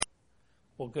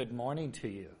Well, good morning to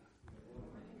you.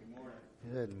 Good morning.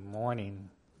 Good morning.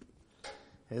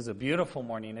 It is a beautiful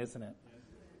morning, isn't it?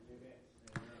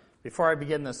 Before I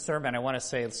begin this sermon, I want to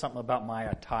say something about my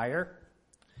attire.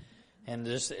 In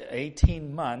just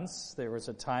 18 months, there was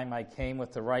a time I came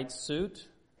with the right suit,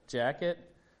 jacket,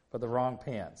 but the wrong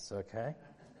pants, okay?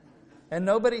 And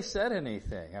nobody said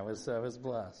anything. I was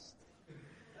blessed.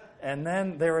 And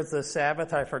then there was the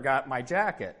Sabbath, I forgot my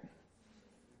jacket.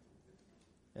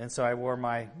 And so I wore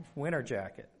my winter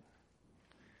jacket.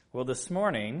 Well, this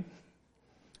morning,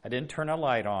 I didn't turn a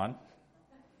light on.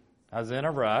 I was in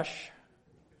a rush.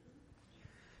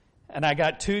 And I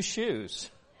got two shoes.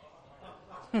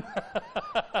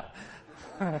 But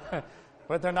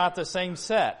they're not the same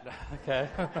set, okay?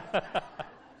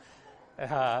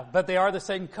 But they are the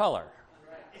same color.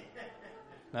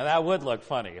 Now, that would look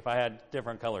funny if I had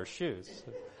different color shoes.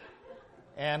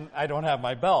 And I don't have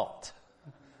my belt.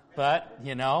 But,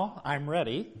 I'm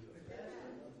ready.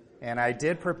 And I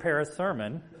did prepare a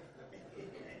sermon.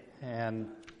 And,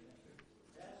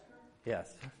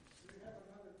 yes.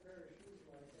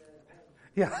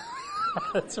 Yeah,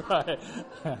 that's right.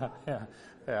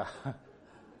 Yeah.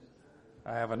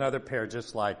 I have another pair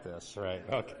just like this, right?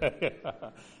 Okay.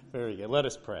 Very good. Let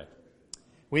us pray.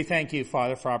 We thank you,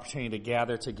 Father, for opportunity to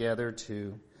gather together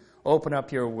to open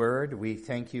up your word. We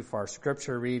thank you for our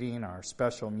scripture reading, our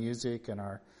special music, and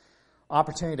our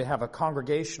opportunity to have a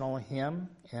congregational hymn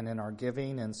and in our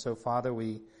giving. And so, Father,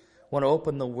 we want to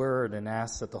open the word and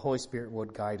ask that the Holy Spirit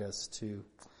would guide us to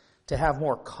have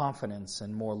more confidence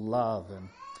and more love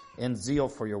and zeal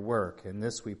for your work. And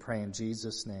this we pray in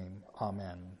Jesus' name.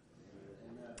 Amen.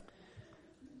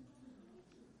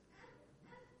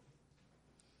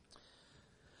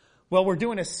 Well, we're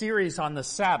doing a series on the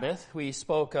Sabbath. We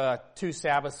spoke 2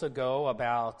 Sabbaths ago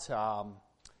about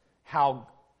how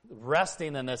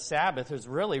resting in the Sabbath is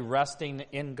really resting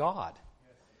in God.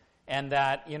 And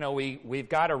that, we've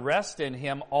got to rest in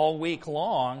Him all week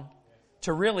long.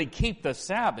 To really keep the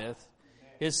Sabbath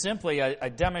is simply a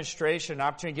demonstration, an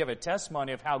opportunity to give a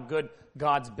testimony of how good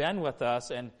God's been with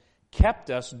us and kept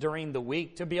us during the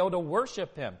week to be able to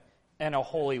worship Him in a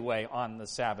holy way on the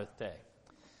Sabbath day.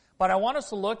 But I want us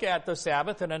to look at the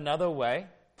Sabbath in another way.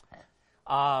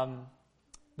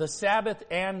 The Sabbath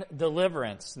and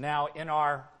deliverance. Now,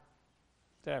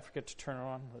 did I forget to turn it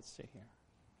on? Let's see here.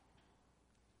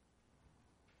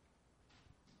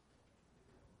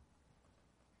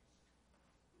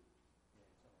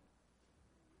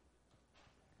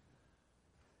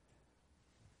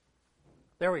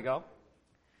 There we go.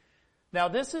 Now,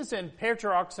 this is in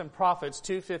Patriarchs and Prophets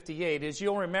 2:58. As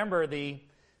you'll remember, the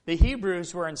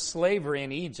Hebrews were in slavery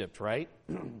in Egypt, right?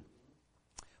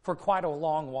 For quite a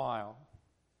long while.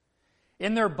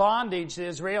 In their bondage, the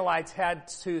Israelites had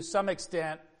to some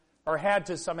extent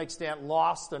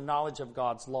lost the knowledge of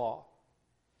God's law.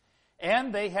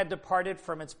 And they had departed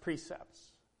from its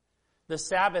precepts. The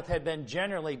Sabbath had been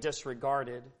generally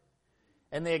disregarded.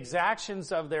 And the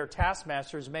exactions of their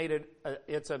taskmasters made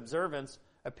its observance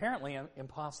apparently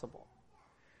impossible.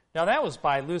 Now that was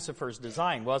by Lucifer's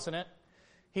design, wasn't it?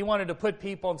 He wanted to put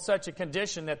people in such a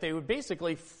condition that they would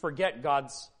basically forget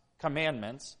God's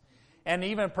commandments and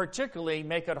even particularly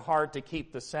make it hard to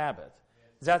keep the Sabbath.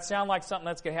 Does that sound like something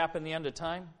that's going to happen in the end of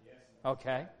time? Yes.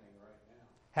 Okay.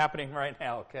 Happening right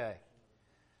now, okay.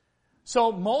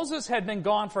 So Moses had been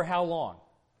gone for how long?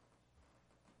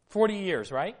 40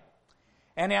 years, right?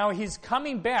 And now he's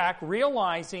coming back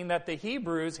realizing that the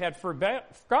Hebrews had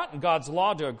forgotten God's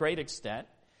law to a great extent,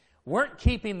 weren't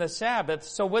keeping the Sabbath,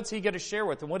 so what's he going to share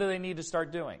with them? What do they need to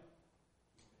start doing?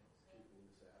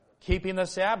 Keeping the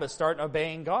Sabbath, start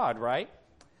obeying God, right?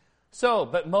 So,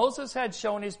 but Moses had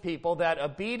shown his people that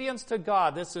obedience to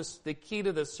God, this is the key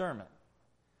to this sermon.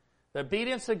 The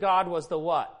obedience to God was the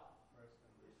what?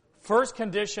 First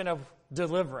condition of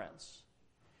deliverance.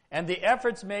 And the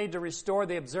efforts made to restore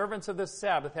the observance of the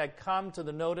Sabbath had come to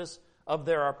the notice of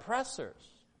their oppressors.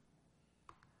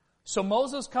 So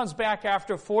Moses comes back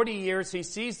after 40 years. He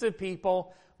sees the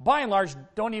people, by and large,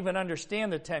 don't even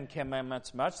understand the 10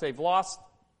 Commandments much. They've lost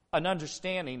an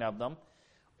understanding of them,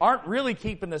 aren't really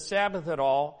keeping the Sabbath at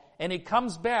all. And he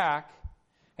comes back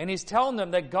and he's telling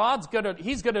them that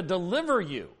He's going to deliver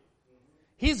you.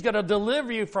 He's going to deliver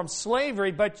you from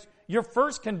slavery, but your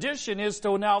first condition is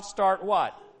to now start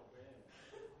what?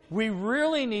 We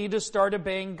really need to start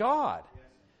obeying God.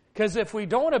 Because if we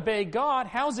don't obey God,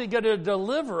 how's He going to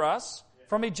deliver us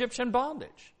from Egyptian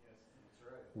bondage?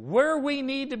 Where we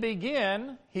need to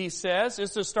begin, he says,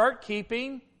 is to start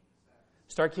keeping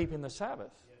the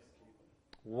Sabbath.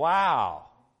 Wow.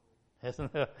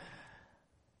 Isn't it?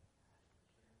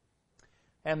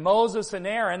 And Moses and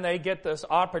Aaron, they get this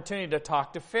opportunity to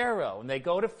talk to Pharaoh. And they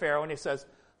go to Pharaoh and he says,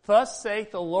 "Thus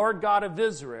saith the Lord God of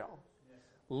Israel,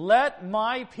 let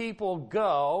my people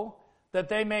go, that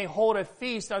they may hold a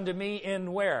feast unto me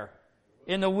in where?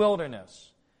 In the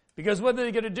wilderness." Because what are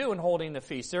they going to do in holding the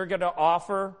feast? They're going to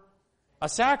offer a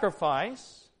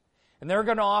sacrifice, and they're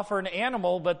going to offer an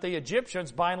animal that the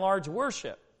Egyptians by and large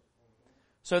worship.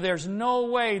 So there's no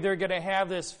way they're going to have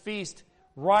this feast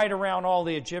right around all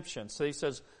the Egyptians. So he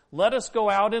says, let us go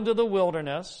out into the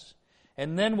wilderness,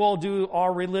 and then we'll do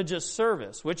our religious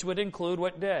service, which would include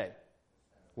what day?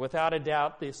 Without a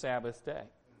doubt, the Sabbath day.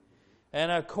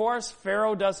 And of course,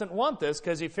 Pharaoh doesn't want this,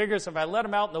 because he figures if I let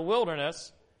them out in the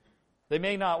wilderness, they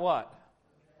may not what?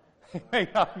 They may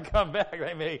not come back.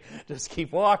 They may just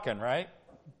keep walking, right?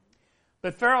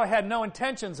 But Pharaoh had no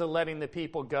intentions of letting the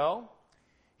people go.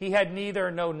 He had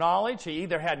no knowledge. He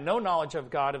either had no knowledge of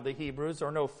God of the Hebrews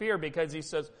or no fear, because he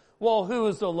says, well, who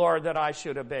is the Lord that I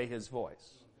should obey his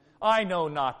voice? I know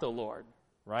not the Lord,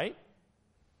 right?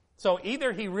 So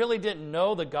either he really didn't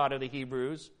know the God of the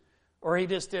Hebrews, or he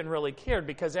just didn't really care,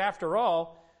 because after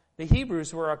all, the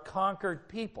Hebrews were a conquered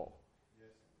people.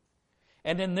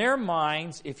 And in their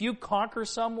minds, if you conquer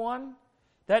someone,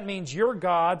 that means your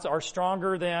gods are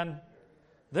stronger than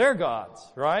their gods,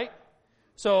 right?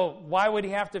 So why would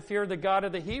he have to fear the God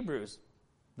of the Hebrews?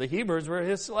 The Hebrews were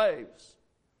his slaves.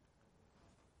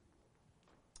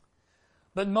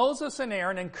 But Moses and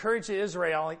Aaron encouraged the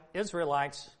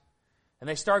Israelites, and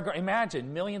they start going,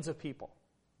 imagine millions of people,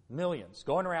 millions,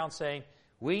 going around saying,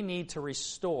 we need to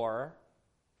restore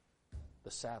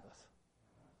the Sabbath.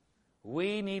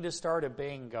 We need to start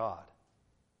obeying God.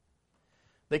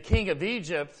 The king of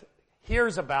Egypt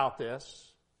hears about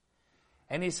this,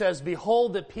 and he says,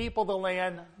 behold, the people of the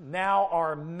land now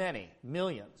are many,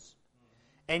 millions.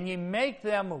 And you make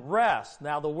them rest.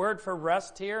 Now, the word for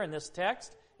rest here in this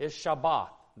text is Shabbat,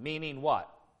 meaning what?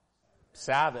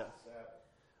 Sabbath.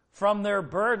 From their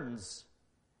burdens.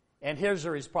 And here's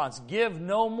the response. Give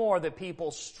no more the people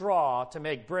straw to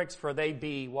make bricks, for they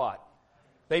be what?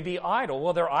 They be idle.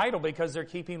 Well, they're idle because they're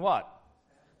keeping what?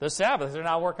 The Sabbath. They're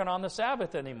not working on the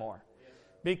Sabbath anymore.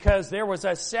 Because there was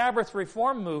a Sabbath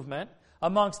reform movement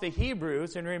amongst the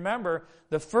Hebrews, and remember,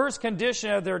 the first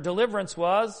condition of their deliverance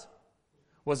was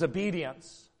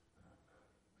obedience.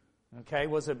 Okay,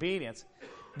 was obedience.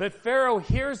 But Pharaoh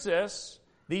hears this.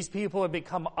 These people have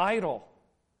become idle.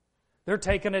 They're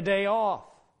taking a day off.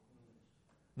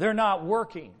 They're not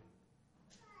working.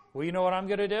 Well, you know what I'm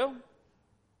going to do?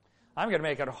 I'm going to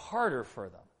make it harder for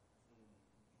them.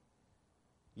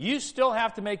 You still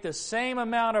have to make the same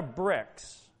amount of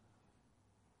bricks,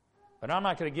 but I'm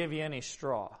not going to give you any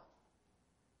straw.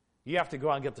 You have to go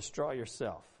out and get the straw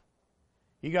yourself.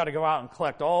 You got to go out and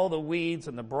collect all the weeds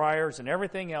and the briars and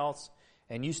everything else,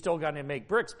 and you still got to make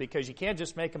bricks, because you can't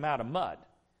just make them out of mud.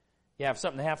 You have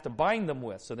something to have to bind them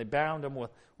with, so they bound them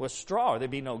with straw, or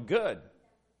they'd be no good.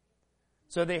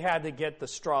 So they had to get the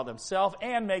straw themselves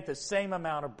and make the same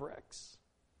amount of bricks.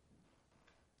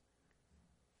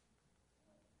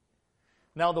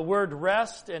 Now, the word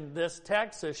rest in this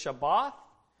text is Shabbat.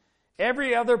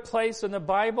 Every other place in the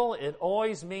Bible, it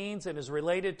always means and is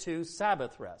related to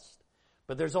Sabbath rest.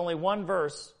 But there's only one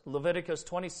verse, Leviticus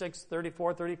 26,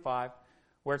 34, 35,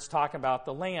 where it's talking about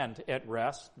the land at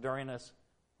rest during this,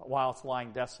 while it's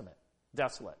lying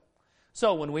desolate.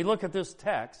 So when we look at this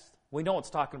text, we know it's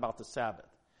talking about the Sabbath.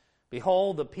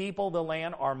 Behold, the people of the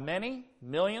land are many,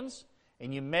 millions,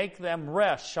 and you make them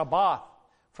rest, Shabbat,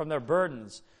 from their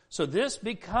burdens. So this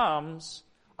becomes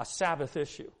a Sabbath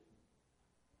issue.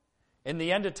 In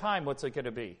the end of time, what's it going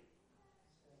to be?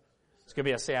 It's going to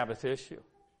be a Sabbath issue.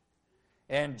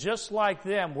 And just like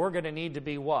them, we're going to need to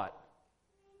be what?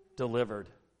 Delivered.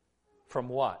 From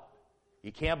what?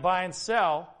 You can't buy and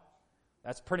sell.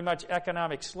 That's pretty much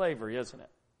economic slavery, isn't it?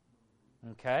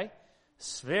 Okay?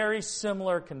 It's very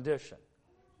similar condition.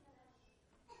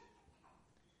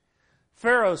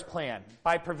 Pharaoh's plan,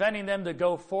 by preventing them to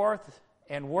go forth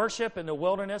and worship in the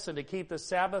wilderness and to keep the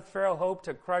Sabbath, Pharaoh hoped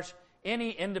to crush any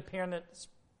independent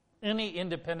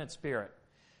spirit.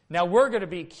 Now, we're going to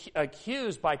be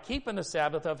accused by keeping the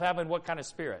Sabbath of having what kind of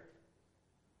spirit?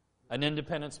 An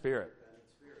independent spirit.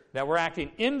 That we're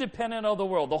acting independent of the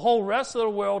world. The whole rest of the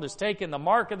world is taking the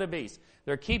mark of the beast.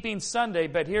 They're keeping Sunday,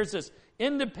 but here's this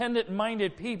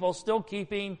independent-minded people still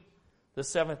keeping the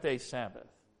seventh-day Sabbath.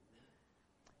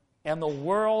 And the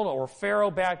world, or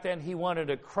Pharaoh back then, he wanted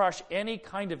to crush any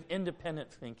kind of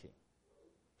independent thinking.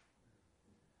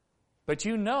 But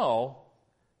you know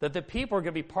that the people are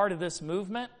going to be part of this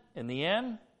movement, in the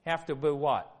end, have to do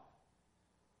what?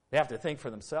 They have to think for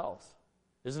themselves.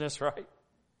 Isn't this right?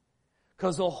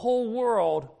 Because the whole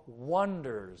world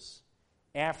wonders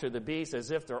after the beast as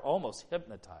if they're almost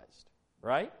hypnotized,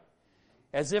 right?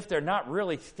 As if they're not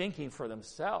really thinking for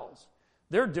themselves.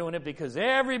 They're doing it because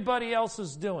everybody else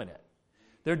is doing it.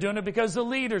 They're doing it because the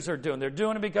leaders are doing it. They're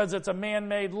doing it because it's a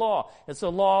man-made law. It's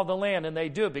the law of the land, and they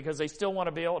do it because they still want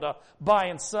to be able to buy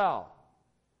and sell.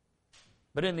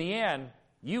 But in the end,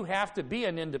 you have to be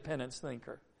an independent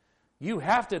thinker. You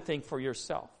have to think for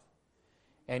yourself.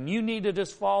 And you need to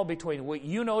just fall between what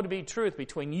you know to be truth,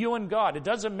 between you and God. It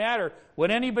doesn't matter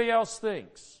what anybody else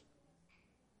thinks.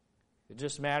 It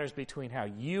just matters between how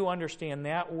you understand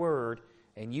that word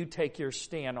and you take your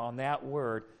stand on that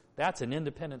word. That's an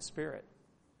independent spirit.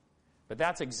 But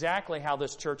that's exactly how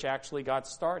this church actually got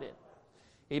started.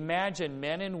 Imagine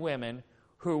men and women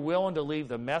who are willing to leave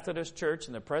the Methodist Church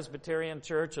and the Presbyterian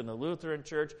Church and the Lutheran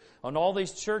Church, and all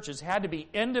these churches had to be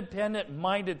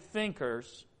independent-minded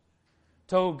thinkers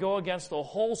to go against the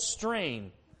whole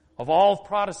stream of all of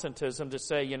Protestantism to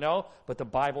say, but the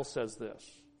Bible says this.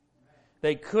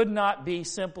 They could not be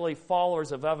simply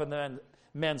followers of other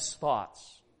men's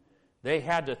thoughts. They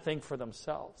had to think for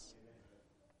themselves.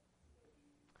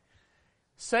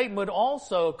 Satan would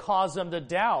also cause them to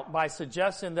doubt by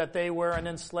suggesting that they were an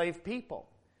enslaved people.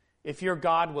 If your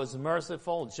God was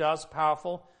merciful, just,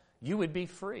 powerful, you would be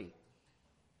free.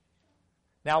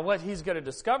 Now, what he's going to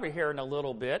discover here in a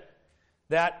little bit,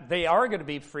 that they are going to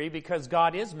be free because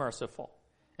God is merciful,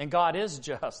 and God is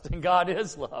just, and God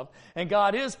is love, and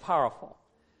God is powerful.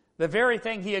 The very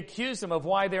thing he accused them of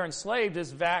why they're enslaved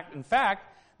is, in fact,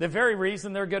 the very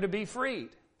reason they're going to be freed.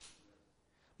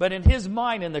 But in his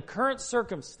mind, in the current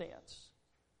circumstance,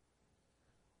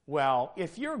 well,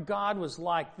 if your God was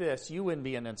like this, you wouldn't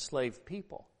be an enslaved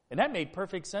people. And that made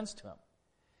perfect sense to him.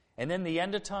 And in the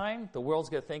end of time, the world's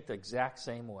going to think the exact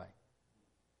same way.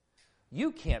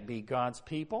 You can't be God's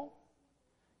people.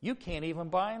 You can't even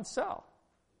buy and sell.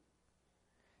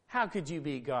 How could you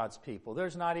be God's people?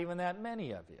 There's not even that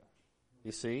many of you.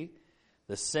 You see?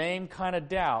 The same kind of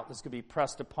doubt is going to be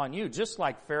pressed upon you, just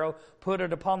like Pharaoh put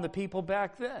it upon the people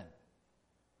back then.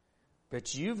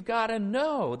 But you've got to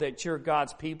know that you're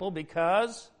God's people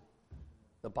because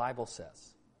the Bible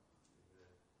says.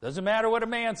 Doesn't matter what a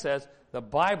man says, the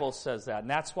Bible says that, and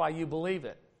that's why you believe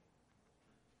it.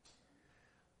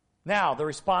 Now, the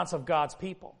response of God's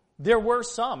people. There were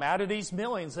some, out of these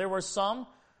millions, there were some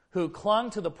who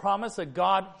clung to the promise that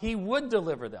God, He would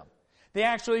deliver them. They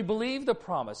actually believed the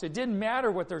promise. It didn't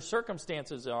matter what their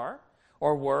circumstances are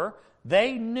or were.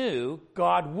 They knew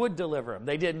God would deliver them.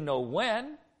 They didn't know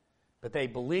when, but they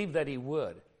believed that He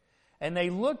would. And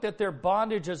they looked at their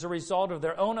bondage as a result of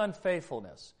their own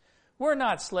unfaithfulness. We're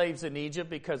not slaves in Egypt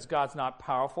because God's not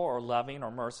powerful or loving or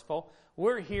merciful.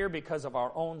 We're here because of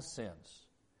our own sins.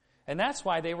 And that's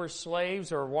why they were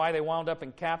slaves, or why they wound up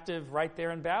in captive right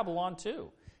there in Babylon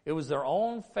too. It was their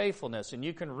own faithfulness, and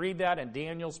you can read that in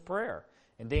Daniel's prayer,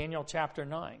 in Daniel chapter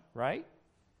 9, right?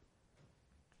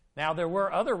 Now, there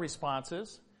were other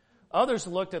responses. Others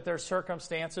looked at their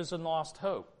circumstances and lost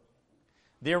hope.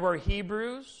 There were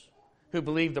Hebrews who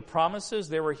believed the promises.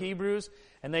 There were Hebrews,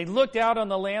 and they looked out on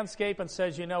the landscape and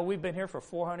said, we've been here for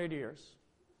 400 years.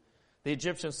 The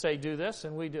Egyptians say, do this,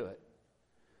 and we do it.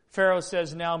 Pharaoh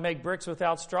says, now make bricks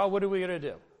without straw. What are we going to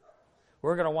do?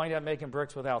 We're going to wind up making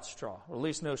bricks without straw, or at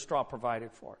least no straw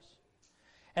provided for us.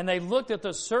 And they looked at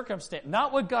the circumstance,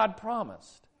 not what God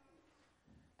promised.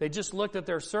 They just looked at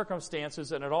their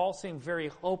circumstances, and it all seemed very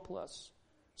hopeless.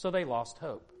 So they lost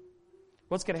hope.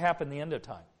 What's going to happen in the end of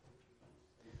time?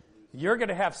 You're going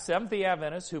to have Seventh-day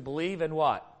Adventists who believe in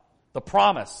what? The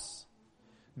promise.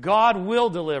 God will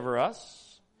deliver us.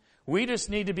 We just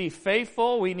need to be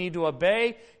faithful. We need to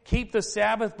obey, keep the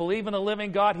Sabbath, believe in the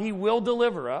living God. He will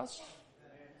deliver us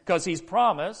because He's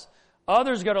promised.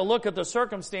 Others got to look at the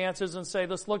circumstances and say,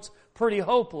 this looks pretty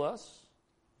hopeless.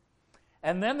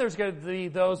 And then there's going to be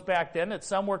those back then that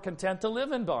some were content to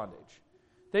live in bondage.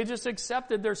 They just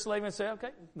accepted their slavery and say,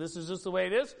 okay, this is just the way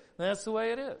it is, and that's the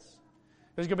way it is.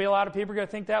 There's going to be a lot of people who are going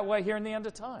to think that way here in the end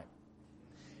of time.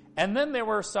 And then there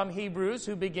were some Hebrews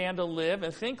who began to live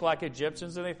and think like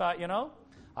Egyptians, and they thought,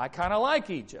 I kind of like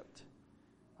Egypt.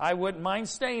 I wouldn't mind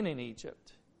staying in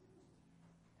Egypt.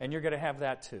 And you're going to have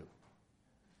that too.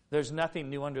 There's nothing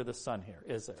new under the sun here,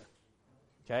 is there?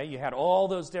 Okay, you had all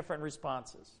those different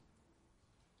responses.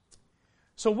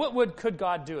 So could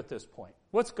God do at this point?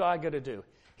 What's God going to do?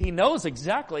 He knows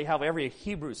exactly how every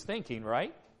Hebrew's thinking,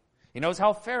 right? He knows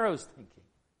how Pharaoh's thinking.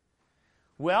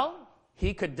 Well,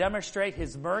 He could demonstrate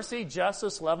His mercy,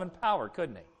 justice, love, and power,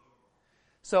 couldn't He?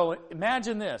 So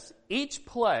imagine this. Each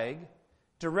plague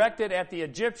directed at the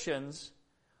Egyptians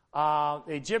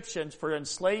for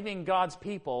enslaving God's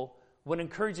people would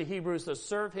encourage the Hebrews to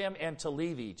serve him and to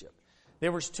leave Egypt.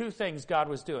 There was two things God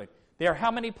was doing. There are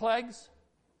how many plagues?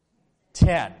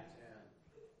 10.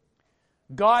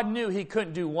 God knew he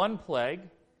couldn't do one plague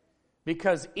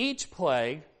because each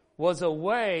plague was a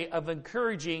way of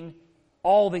encouraging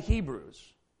all the Hebrews.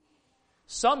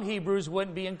 Some Hebrews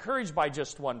wouldn't be encouraged by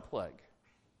just one plague.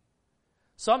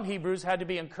 Some Hebrews had to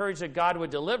be encouraged that God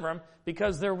would deliver them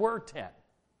because there were 10.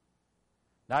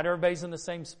 Not everybody's in the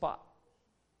same spot.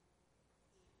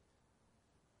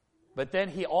 But then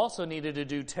he also needed to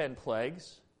do 10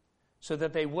 plagues so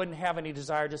that they wouldn't have any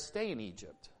desire to stay in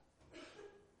Egypt.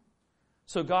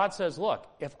 So God says, look,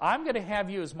 if I'm going to have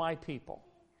you as my people,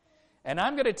 and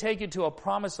I'm going to take you to a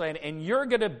promised land, and you're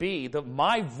going to be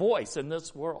my voice in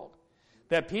this world,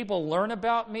 that people learn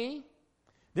about me,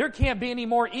 there can't be any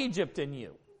more Egypt in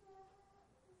you.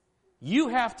 You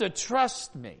have to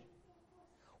trust me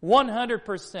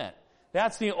 100%.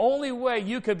 That's the only way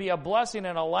you could be a blessing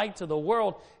and a light to the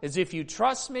world, is if you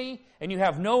trust me and you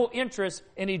have no interest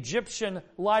in Egyptian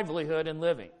livelihood and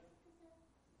living.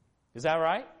 Is that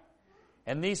right?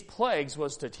 And these plagues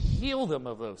was to heal them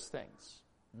of those things.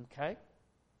 Okay?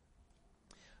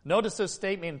 Notice this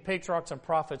statement in Patriarchs and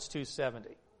Prophets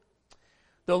 2:70.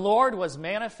 The Lord was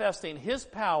manifesting his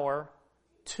power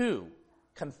to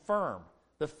confirm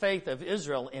the faith of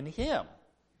Israel in him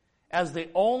as the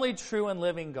only true and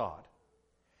living God.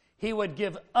 He would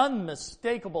give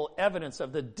unmistakable evidence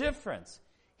of the difference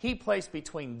he placed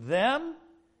between them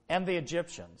and the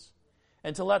Egyptians,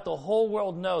 and to let the whole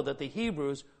world know that the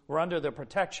Hebrews were under the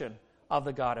protection of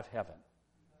the God of heaven.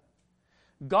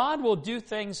 God will do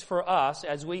things for us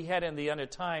as we head in the end of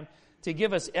time to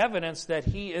give us evidence that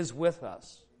he is with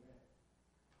us.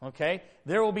 Okay?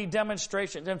 There will be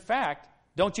demonstrations. In fact,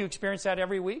 don't you experience that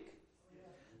every week?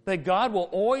 That God will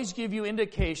always give you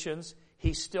indications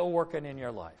he's still working in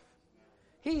your life.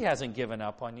 He hasn't given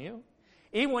up on you.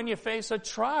 Even when you face a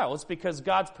trial, it's because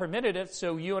God's permitted it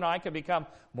so you and I can become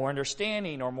more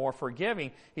understanding or more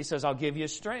forgiving. He says, I'll give you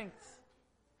strength.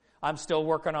 I'm still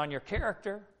working on your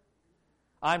character.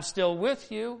 I'm still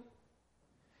with you.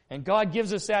 And God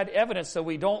gives us that evidence so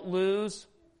we don't lose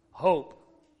hope.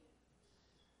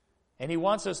 And he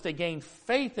wants us to gain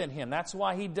faith in him. That's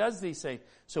why he does these things.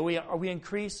 So we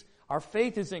increase, our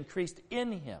faith is increased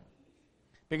in him.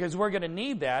 Because we're going to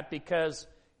need that, because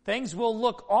things will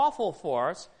look awful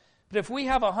for us. But if we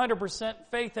have 100%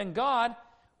 faith in God,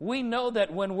 we know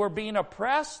that when we're being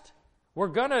oppressed, we're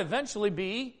going to eventually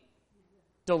be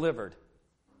delivered.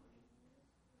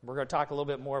 We're going to talk a little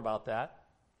bit more about that.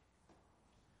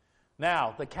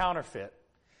 Now, the counterfeit.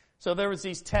 So there was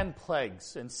these 10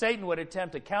 plagues, and Satan would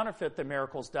attempt to counterfeit the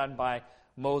miracles done by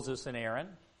Moses and Aaron.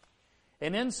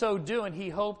 And in so doing, he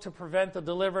hoped to prevent the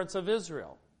deliverance of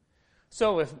Israel.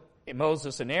 So if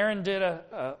Moses and Aaron did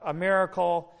a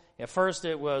miracle, at first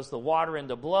it was the water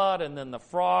into blood, and then the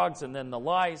frogs, and then the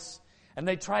lice, and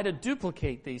they tried to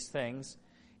duplicate these things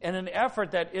in an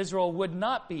effort that Israel would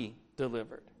not be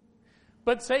delivered.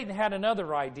 But Satan had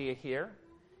another idea here.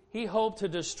 He hoped to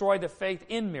destroy the faith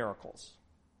in miracles.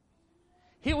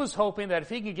 He was hoping that if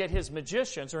he could get his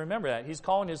magicians, remember that, he's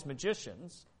calling his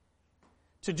magicians,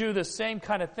 to do the same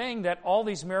kind of thing, that all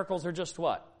these miracles are just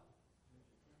what?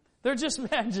 They're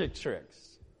just magic tricks.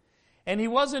 And he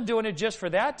wasn't doing it just for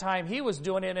that time. He was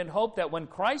doing it in hope that when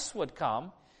Christ would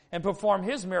come and perform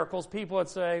his miracles, people would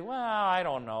say, well, I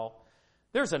don't know.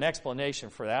 There's an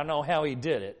explanation for that. I don't know how he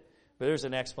did it, but there's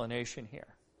an explanation here.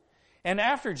 And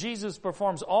after Jesus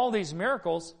performs all these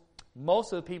miracles,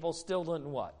 most of the people still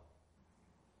didn't what?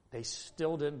 They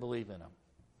still didn't believe in him.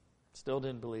 Still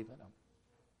didn't believe in him.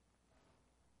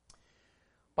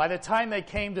 By the time they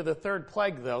came to the third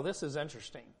plague, though, this is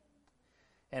interesting.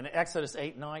 In Exodus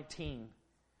 8:19,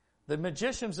 the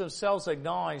magicians themselves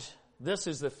acknowledge this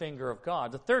is the finger of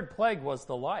God. The third plague was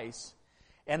the lice,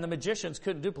 and the magicians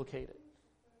couldn't duplicate it.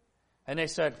 And they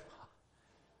said,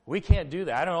 we can't do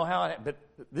that. I don't know how, but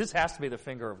this has to be the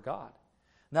finger of God.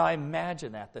 Now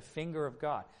imagine that, the finger of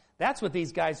God. That's what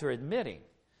these guys are admitting.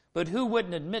 But who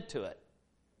wouldn't admit to it?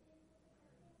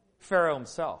 Pharaoh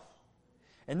himself.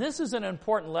 And this is an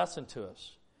important lesson to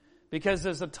us. Because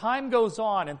as the time goes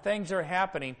on and things are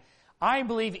happening, I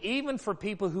believe even for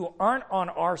people who aren't on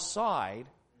our side,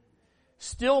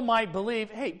 still might believe,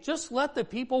 hey, just let the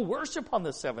people worship on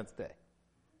the seventh day.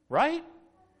 Right?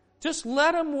 Just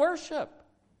let them worship.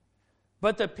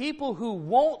 But the people who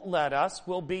won't let us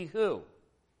will be who?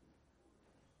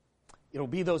 It'll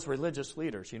be those religious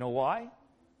leaders. You know why?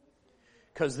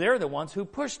 Because they're the ones who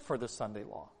pushed for the Sunday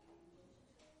law.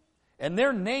 And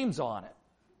their name's on it.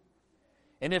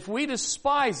 And if we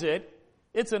despise it,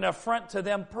 it's an affront to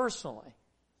them personally.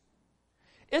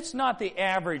 It's not the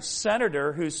average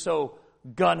senator who's so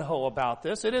gung-ho about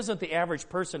this. It isn't the average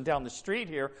person down the street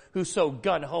here who's so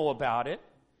gung-ho about it.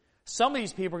 Some of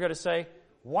these people are going to say,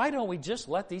 why don't we just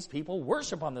let these people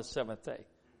worship on the seventh day?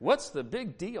 What's the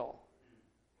big deal?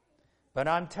 But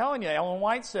I'm telling you, Ellen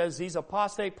White says these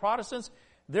apostate Protestants,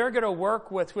 they're going to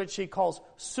work with what she calls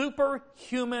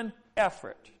superhuman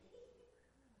effort.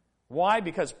 Why?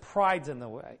 Because pride's in the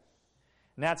way.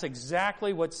 And that's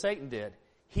exactly what Satan did.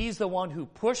 He's the one who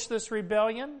pushed this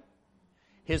rebellion.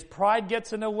 His pride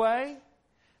gets in the way.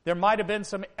 There might have been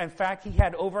some, in fact, he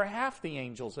had over half the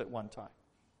angels at one time.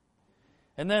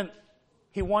 And then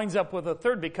he winds up with a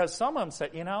third because some of them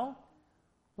said,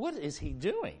 what is he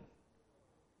doing?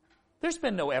 There's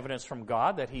been no evidence from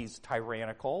God that he's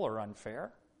tyrannical or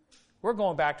unfair. We're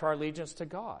going back to our allegiance to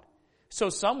God. So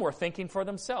some were thinking for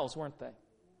themselves, weren't they?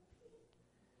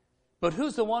 But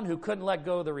who's the one who couldn't let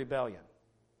go of the rebellion?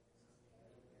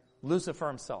 Lucifer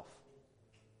himself.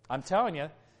 I'm telling you,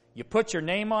 you put your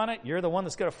name on it, you're the one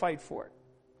that's going to fight for it.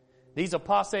 These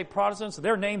apostate Protestants,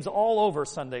 their name's all over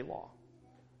Sunday law.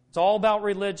 It's all about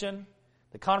religion.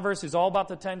 The controversy is all about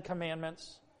the Ten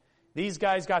Commandments. These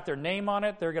guys got their name on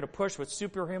it. They're going to push with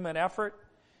superhuman effort.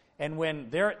 And when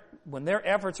their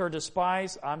efforts are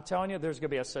despised, I'm telling you, there's going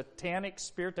to be a satanic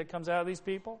spirit that comes out of these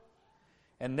people.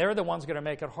 And they're the ones going to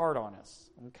make it hard on us.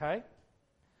 Okay?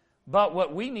 But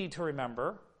what we need to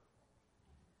remember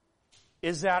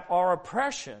is that our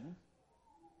oppression,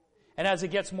 and as it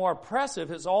gets more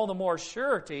oppressive, is all the more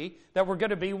surety that we're going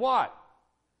to be what?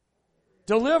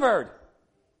 Delivered.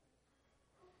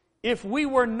 If we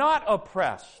were not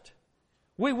oppressed,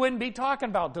 we wouldn't be talking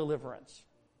about deliverance.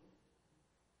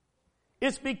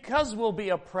 It's because we'll be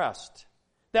oppressed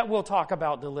that we'll talk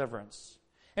about deliverance.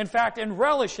 In fact, and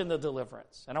relish in the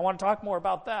deliverance. And I want to talk more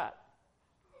about that.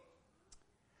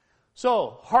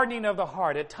 So, hardening of the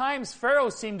heart. At times, Pharaoh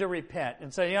seemed to repent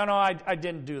and say, I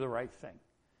didn't do the right thing.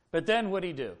 But then what'd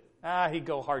he do? He'd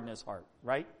go harden his heart,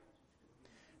 right?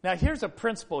 Now, here's a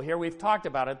principle here. We've talked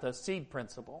about it, the seed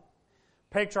principle.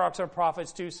 Patriarchs and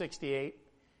Prophets 2:68.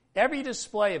 Every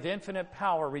display of infinite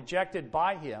power rejected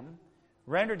by him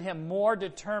rendered him more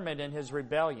determined in his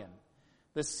rebellion.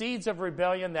 The seeds of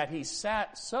rebellion that he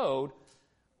sowed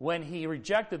when he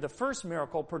rejected the first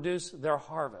miracle produced their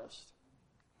harvest.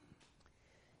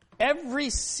 Every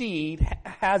seed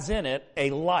has in it a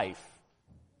life.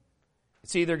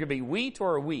 It's either going to be wheat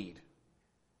or a weed,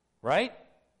 right?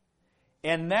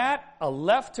 And that,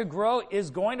 left to grow, is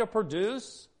going to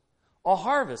produce a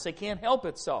harvest. It can't help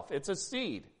itself. It's a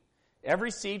seed.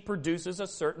 Every seed produces a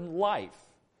certain life.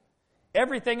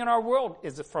 Everything in our world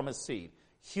is from a seed.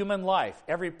 Human life,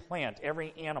 every plant,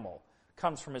 every animal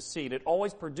comes from a seed. It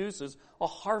always produces a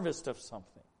harvest of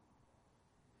something.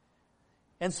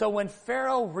 And so when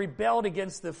Pharaoh rebelled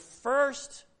against the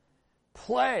first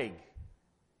plague,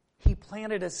 he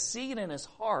planted a seed in his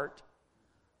heart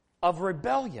of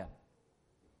rebellion.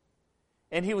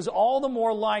 And he was all the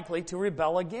more likely to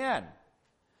rebel again.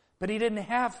 But he didn't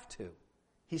have to.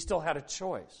 He still had a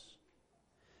choice.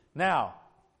 Now,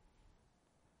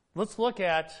 let's look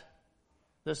at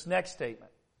this next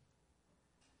statement.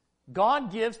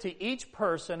 God gives to each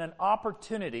person an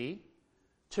opportunity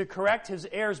to correct his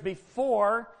errors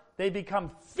before they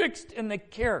become fixed in the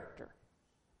character.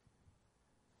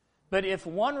 But if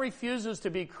one refuses to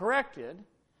be corrected,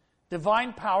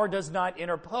 divine power does not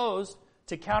interpose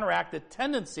to counteract the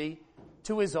tendency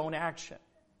to his own action.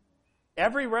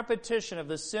 Every repetition of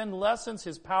the sin lessens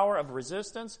his power of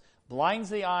resistance, blinds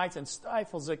the eyes, and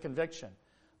stifles the conviction.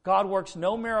 God works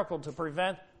no miracle to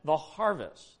prevent the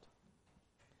harvest.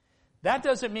 That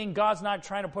doesn't mean God's not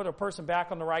trying to put a person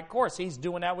back on the right course. He's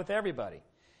doing that with everybody.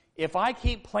 If I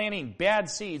keep planting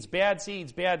bad seeds,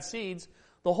 the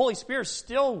Holy Spirit's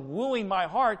still wooing my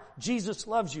heart. Jesus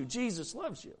loves you. Jesus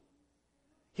loves you.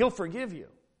 He'll forgive you.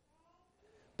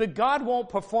 But God won't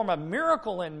perform a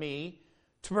miracle in me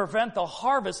to prevent the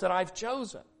harvest that I've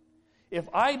chosen. If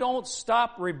I don't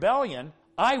stop rebellion,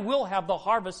 I will have the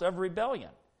harvest of rebellion.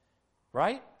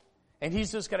 Right? And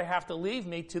he's just going to have to leave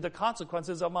me to the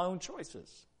consequences of my own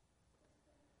choices.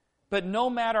 But no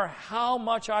matter how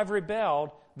much I've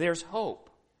rebelled, there's hope.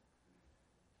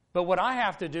 But what I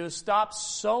have to do is stop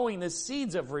sowing the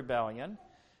seeds of rebellion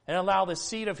and allow the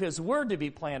seed of his word to be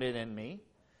planted in me.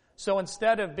 So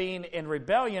instead of being in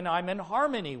rebellion, I'm in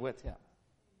harmony with him.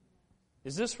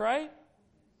 Is this right?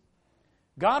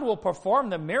 God will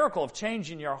perform the miracle of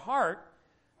changing your heart,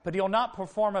 but he'll not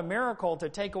perform a miracle to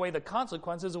take away the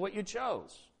consequences of what you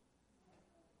chose.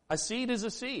 A seed is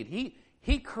a seed.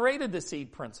 He created the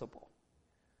seed principle.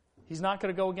 He's not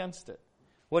going to go against it.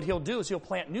 What he'll do is he'll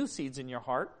plant new seeds in your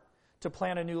heart to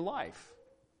plant a new life.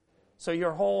 So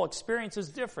your whole experience is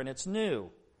different. It's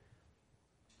new.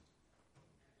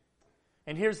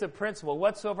 And here's the principle.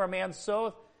 Whatsoever a man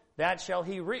soweth, that shall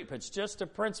he reap. It's just a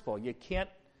principle.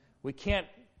 We can't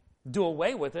do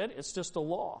away with it. It's just a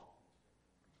law.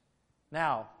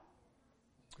 Now,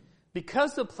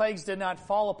 because the plagues did not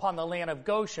fall upon the land of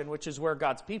Goshen, which is where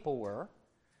God's people were,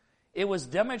 it was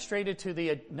demonstrated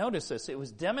to notice this, it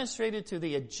was demonstrated to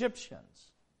the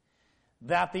Egyptians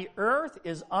that the earth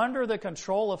is under the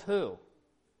control of who?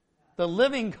 The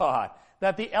living God.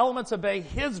 That the elements obey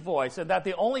His voice, and that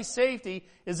the only safety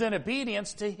is in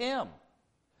obedience to Him.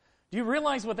 Do you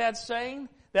realize what that's saying?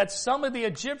 That some of the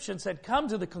Egyptians had come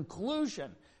to the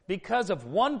conclusion, because of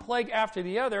one plague after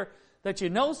the other, that you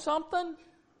know something?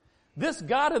 This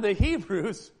God of the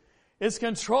Hebrews is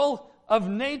control of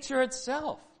nature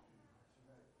itself.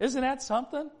 Isn't that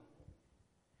something?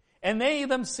 And they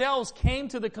themselves came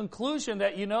to the conclusion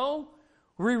that,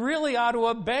 we really ought to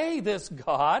obey this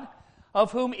God,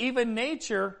 of whom even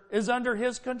nature is under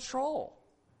His control.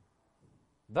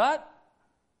 But,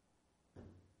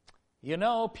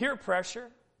 peer pressure.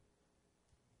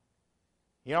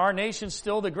 Our nation's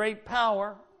still the great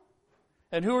power.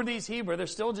 And who are these Hebrews? They're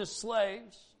still just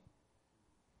slaves.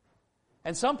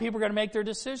 And some people are going to make their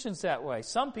decisions that way.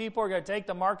 Some people are going to take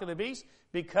the mark of the beast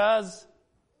because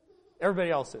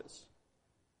everybody else is.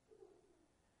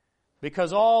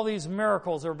 Because all these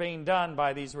miracles are being done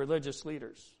by these religious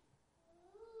leaders.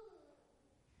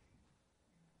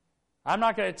 I'm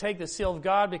not going to take the seal of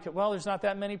God because, there's not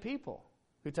that many people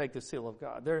who take the seal of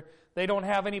God. They don't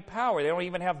have any power. They don't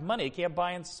even have money. They can't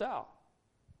buy and sell.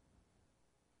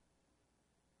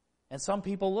 And some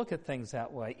people look at things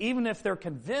that way, even if they're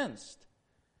convinced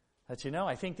that,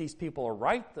 I think these people are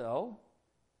right, though.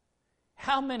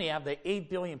 How many of the 8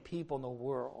 billion people in the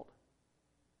world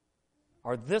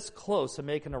are this close to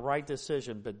making the right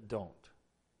decision but don't?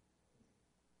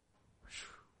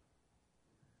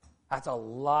 That's a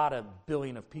lot of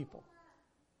billion of people.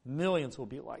 Millions will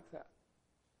be like that.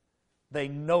 They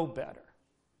know better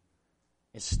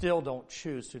and still don't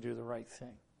choose to do the right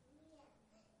thing.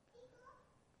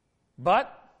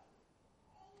 But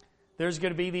there's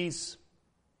going to be these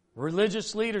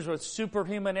religious leaders with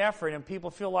superhuman effort, and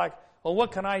people feel like,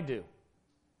 what can I do?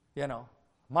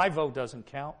 My vote doesn't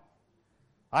count.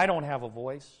 I don't have a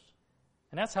voice.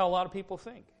 And that's how a lot of people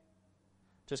think.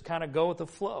 Just kind of go with the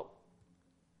flow.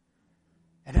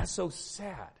 And that's so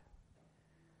sad,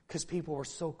 because people were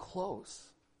so close.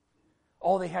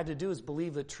 All they had to do is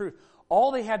believe the truth.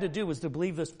 All they had to do was to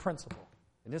believe this principle.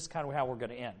 And this is kind of how we're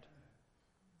going to end.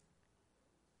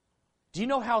 Do you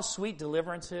know how sweet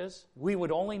deliverance is? We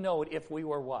would only know it if we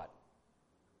were what?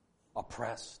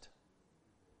 Oppressed.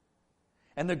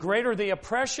 And the greater the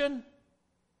oppression,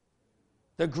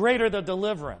 the greater the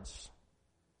deliverance.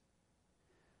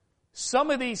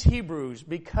 Some of these Hebrews,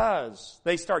 because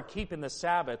they start keeping the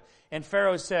Sabbath, and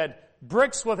Pharaoh said,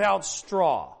 bricks without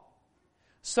straw.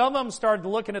 Some of them started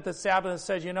looking at the Sabbath and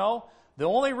said, the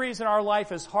only reason our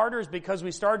life is harder is because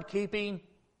we started keeping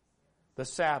the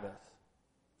Sabbath.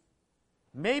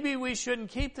 Maybe we shouldn't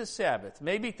keep the Sabbath.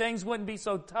 Maybe things wouldn't be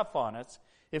so tough on us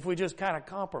if we just kind of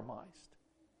compromised.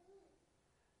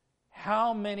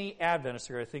 How many Adventists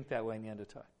are going to think that way in the end of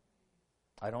time?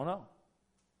 I don't know.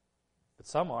 But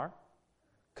some are.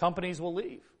 Companies will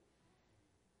leave.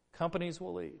 Companies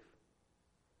will leave.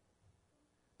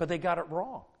 But they got it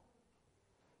wrong.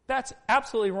 That's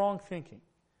absolutely wrong thinking.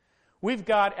 We've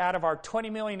got, out of our 20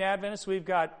 million Adventists, we've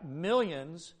got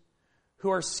millions who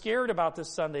are scared about this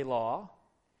Sunday law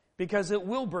because it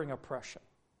will bring oppression.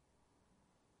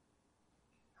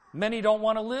 Many don't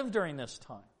want to live during this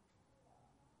time.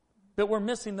 But we're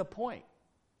missing the point.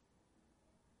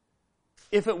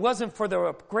 If it wasn't for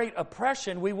the great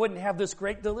oppression, we wouldn't have this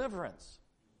great deliverance.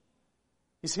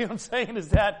 You see what I'm saying? Is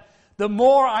that the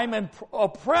more I'm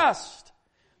oppressed,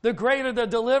 the greater the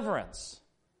deliverance.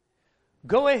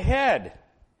 Go ahead,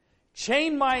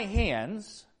 chain my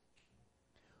hands,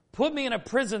 put me in a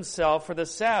prison cell for the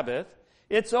Sabbath.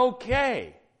 It's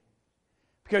okay.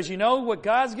 Because you know what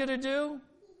God's going to do?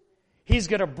 He's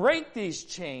going to break these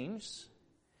chains.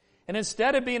 And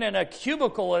instead of being in a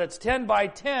cubicle that's 10 by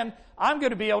 10, I'm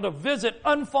going to be able to visit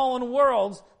unfallen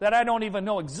worlds that I don't even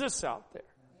know exists out there.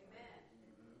 Amen.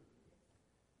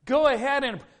 Go ahead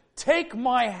and take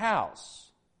my house.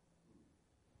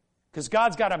 Because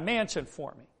God's got a mansion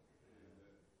for me.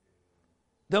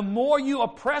 The more you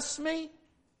oppress me,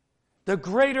 the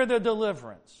greater the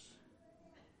deliverance.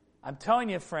 I'm telling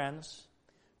you, friends,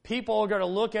 people are going to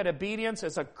look at obedience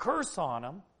as a curse on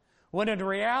them, when in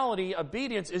reality,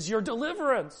 obedience is your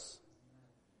deliverance.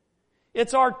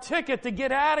 It's our ticket to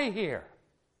get out of here.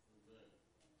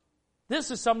 This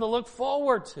is something to look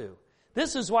forward to.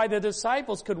 This is why the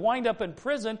disciples could wind up in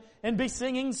prison and be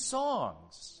singing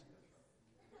songs.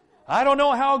 I don't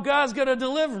know how God's going to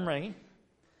deliver me,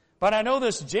 but I know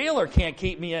this jailer can't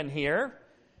keep me in here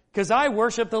because I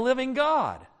worship the living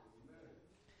God.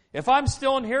 If I'm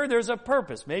still in here, there's a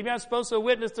purpose. Maybe I'm supposed to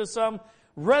witness to some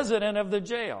resident of the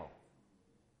jail.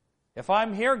 If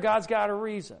I'm here, God's got a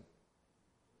reason.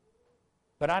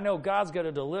 But I know God's going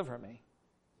to deliver me.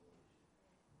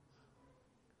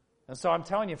 And so I'm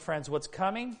telling you, friends, what's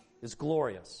coming is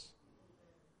glorious.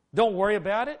 Don't worry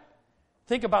about it.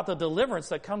 Think about the deliverance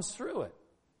that comes through it.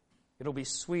 It'll be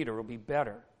sweeter, it'll be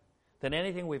better than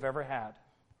anything we've ever had.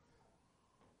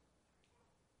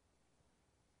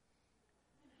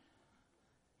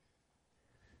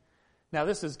 Now,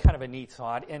 this is kind of a neat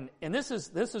thought, and this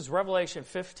is Revelation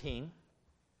 15.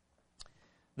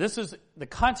 The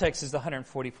context is the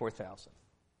 144,000.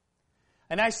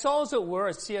 And I saw, as it were,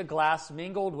 a sea of glass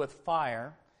mingled with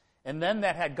fire, and them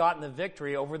that had gotten the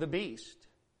victory over the beast,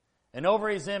 and over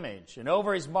his image, and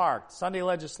over his mark, Sunday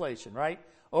legislation, right?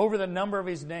 Over the number of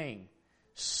his name,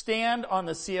 stand on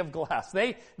the sea of glass.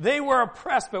 They were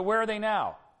oppressed, but where are they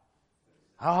now?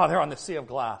 Oh, they're on the sea of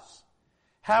glass,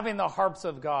 having the harps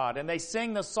of God, and they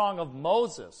sing the song of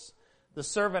Moses, the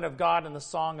servant of God, and the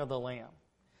song of the Lamb.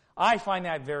 I find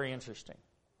that very interesting.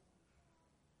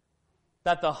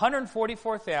 That the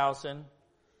 144,000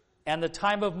 and the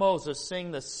time of Moses sing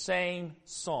the same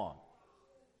song.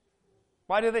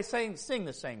 Why do they sing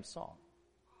the same song?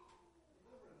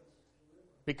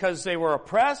 Because they were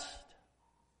oppressed?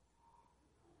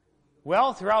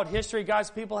 Well, throughout history, God's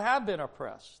people have been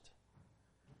oppressed.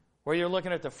 Whether you're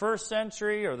looking at the first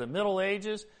century or the Middle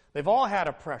Ages, they've all had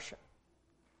oppression.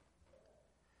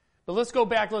 But let's go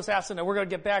back, let's ask them, and we're going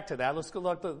to get back to that. Let's go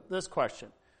look at this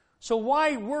question. So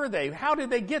why were they? How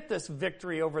did they get this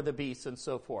victory over the beast and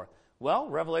so forth? Well,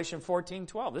 Revelation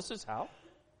 14:12, this is how.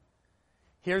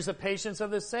 Here's the patience of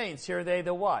the saints. Here they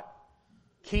the what?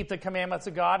 Keep the commandments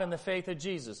of God and the faith of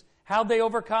Jesus. How'd they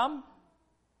overcome?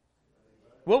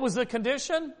 What was the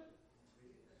condition?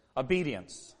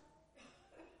 Obedience.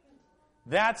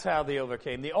 That's how they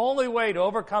overcame. The only way to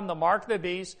overcome the mark of the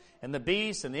beast and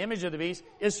the image of the beast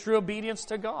is through obedience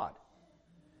to God.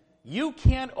 You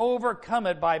can't overcome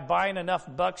it by buying enough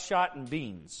buckshot and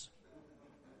beans.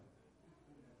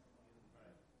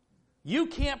 You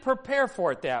can't prepare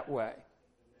for it that way.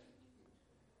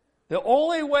 The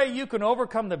only way you can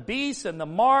overcome the beast and the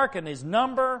mark and his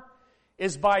number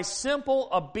is by simple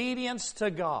obedience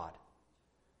to God.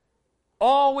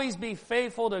 Always be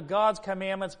faithful to God's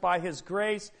commandments by His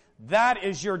grace. That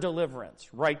is your deliverance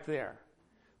right there.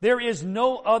 There is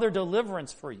no other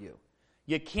deliverance for you.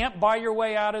 You can't buy your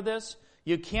way out of this.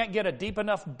 You can't get a deep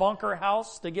enough bunker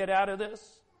house to get out of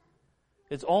this.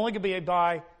 It's only going to be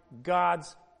by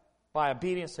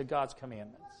obedience to God's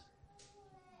commandments.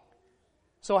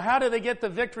 So how do they get the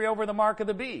victory over the mark of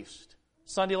the beast?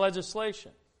 Sunday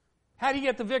legislation. How do you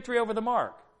get the victory over the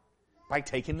mark? By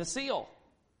taking the seal.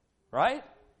 Right?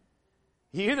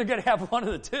 You're either going to have one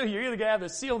of the two. You're either going to have the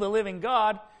seal of the living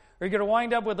God, or you're going to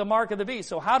wind up with the mark of the beast.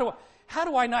 So how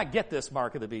do I not get this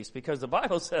mark of the beast? Because the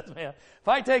Bible says, man, if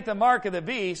I take the mark of the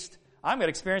beast, I'm going to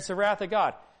experience the wrath of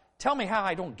God. Tell me how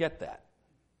I don't get that.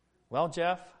 Well,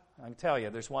 Jeff, I can tell you,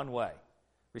 there's one way.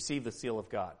 Receive the seal of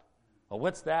God. Well,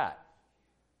 what's that?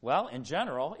 Well, in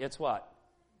general, it's what?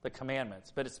 The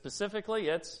commandments. But specifically,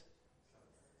 it's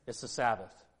the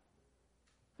Sabbath.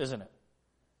 Isn't it?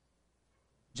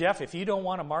 Jeff, if you don't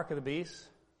want a mark of the beast,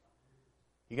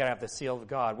 you got to have the seal of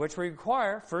God, which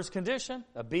require, first condition,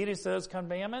 obedience to those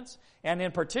commandments, and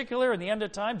in particular, in the end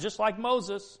of time, just like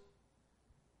Moses,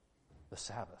 the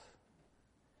Sabbath.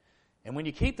 And when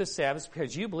you keep the Sabbath, it's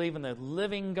because you believe in the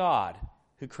living God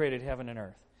who created heaven and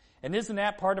earth. And isn't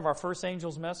that part of our first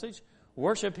angel's message?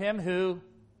 Worship Him who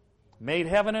made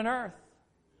heaven and earth,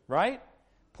 right?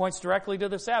 Points directly to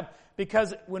the Sabbath.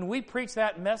 Because when we preach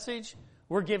that message,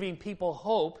 we're giving people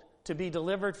hope to be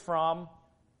delivered from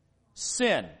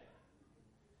sin.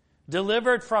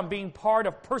 Delivered from being part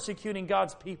of persecuting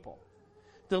God's people.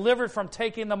 Delivered from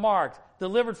taking the mark.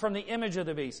 Delivered from the image of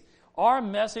the beast. Our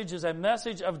message is a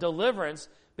message of deliverance,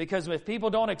 because if people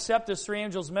don't accept this three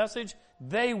angels' message,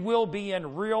 they will be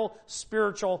in real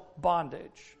spiritual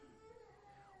bondage.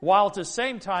 While at the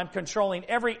same time controlling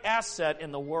every asset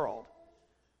in the world.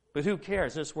 But who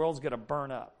cares? This world's going to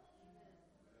burn up.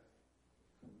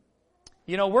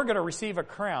 You know, we're going to receive a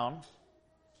crown.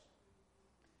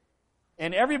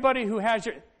 And everybody who has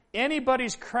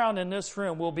anybody's crown in this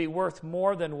room will be worth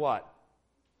more than what?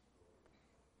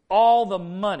 All the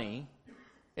money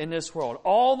in this world.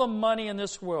 All the money in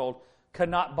this world could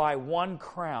not buy one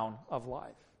crown of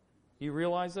life. You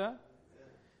realize that?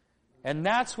 And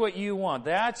that's what you want.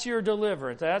 That's your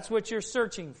deliverance. That's what you're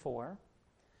searching for.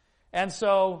 And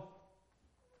so,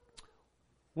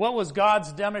 what was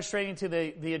God's demonstrating to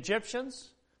the Egyptians?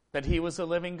 That He was a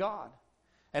living God.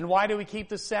 And why do we keep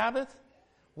the Sabbath?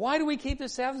 Why do we keep the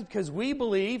Sabbath? Because we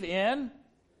believe in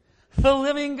the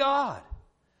living God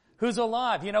who's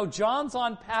alive. You know, John's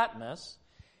on Patmos,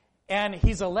 and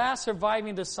he's the last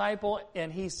surviving disciple,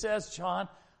 and he says, John,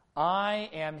 I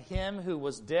am Him who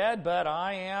was dead, but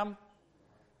I'm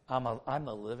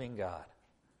the living God.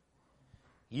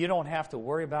 You don't have to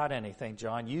worry about anything,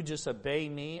 John. You just obey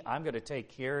me. I'm going to take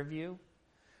care of you.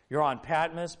 You're on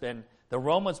Patmos, and the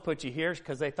Romans put you here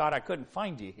because they thought I couldn't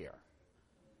find you here.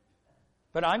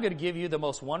 But I'm going to give you the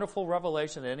most wonderful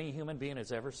revelation that any human being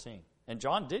has ever seen. And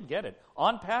John did get it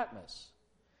on Patmos.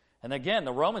 And again,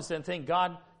 the Romans didn't think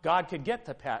God could get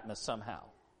to Patmos somehow.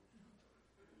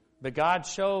 But God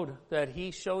showed that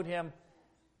He showed him.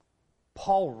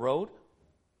 Paul wrote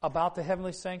about the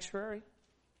heavenly sanctuary.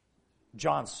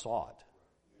 John saw it.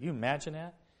 You imagine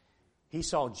that? He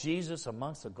saw Jesus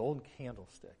amongst the golden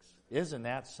candlesticks. Isn't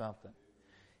that something?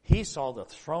 He saw the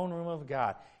throne room of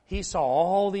God. He saw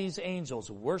all these angels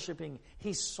worshiping.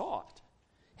 He saw it.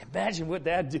 Imagine what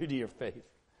that do to your faith,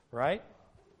 right?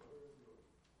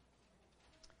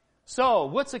 So,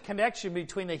 what's the connection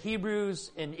between the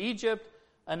Hebrews in Egypt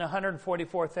and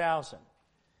 144,000?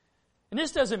 And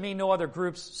this doesn't mean no other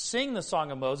groups sing the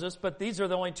Song of Moses, but these are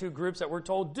the only two groups that we're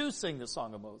told do sing the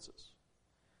Song of Moses.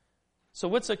 So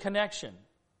what's the connection?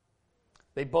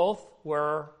 They both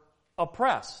were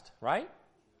oppressed, right?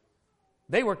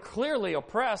 They were clearly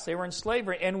oppressed. They were in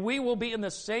slavery. And we will be in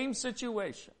the same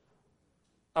situation.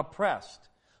 Oppressed.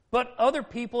 But other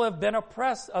people have been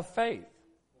oppressed of faith.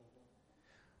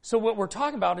 So what we're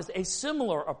talking about is a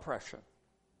similar oppression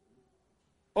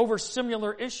over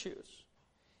similar issues.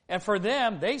 And for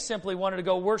them, they simply wanted to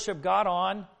go worship God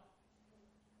on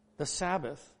the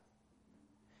Sabbath.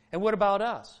 And what about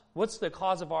us? What's the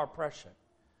cause of our oppression?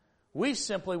 We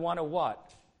simply want to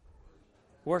what?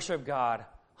 Worship God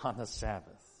on the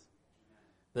Sabbath.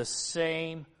 The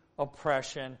same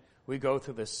oppression. We go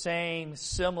through the same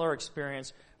similar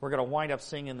experience. We're going to wind up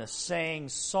singing the same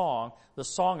song, the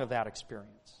song of that experience.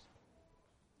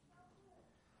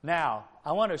 Now,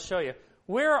 I want to show you,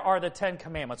 where are the 10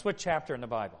 Commandments? What chapter in the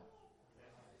Bible?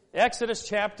 Exodus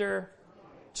chapter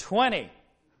 20.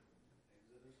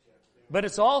 But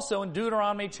it's also in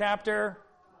Deuteronomy chapter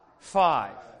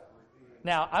 5.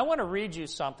 Now, I want to read you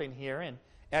something here in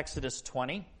Exodus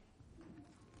 20.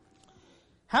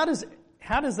 How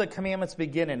does the commandments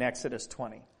begin in Exodus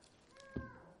 20?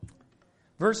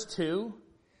 Verse 2,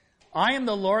 I am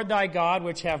the Lord thy God,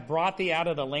 which have brought thee out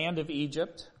of the land of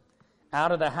Egypt,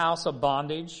 out of the house of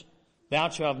bondage. Thou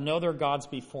shalt have no other gods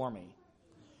before me.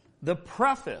 The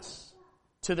preface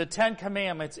to the 10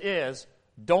 Commandments is,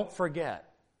 don't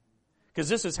forget. Because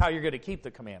this is how you're going to keep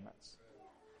the commandments.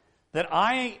 That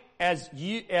as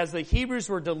the Hebrews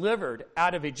were delivered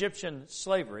out of Egyptian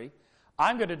slavery,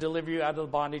 I'm going to deliver you out of the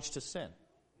bondage to sin.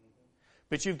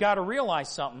 But you've got to realize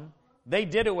something. They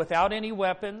did it without any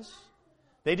weapons.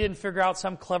 They didn't figure out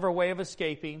some clever way of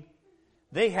escaping.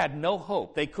 They had no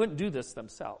hope. They couldn't do this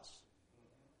themselves.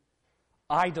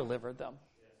 I delivered them.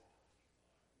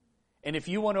 And if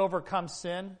you want to overcome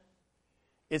sin,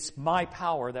 it's my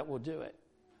power that will do it.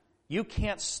 You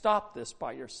can't stop this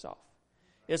by yourself.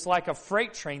 It's like a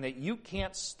freight train that you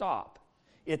can't stop.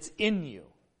 It's in you.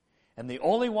 And the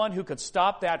only one who could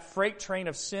stop that freight train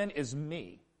of sin is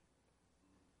me.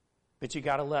 But you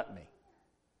got to let me.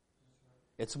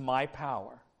 It's my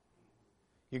power.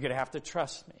 You're going to have to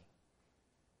trust me.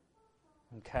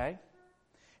 Okay?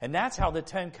 And that's how the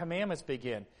 10 Commandments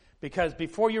begin. Because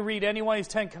before you read any one of these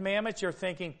 10 Commandments, you're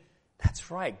thinking,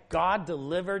 that's right, God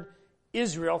delivered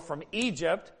Israel from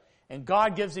Egypt, and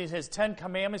God gives me His 10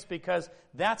 Commandments because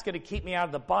that's going to keep me out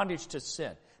of the bondage to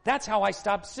sin. That's how I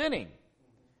stop sinning,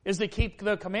 is to keep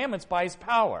the commandments by His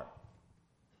power.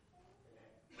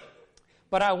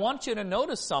 But I want you to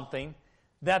notice something,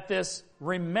 that this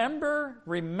remember,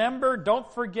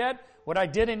 don't forget what I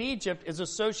did in Egypt is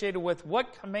associated with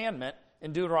what commandment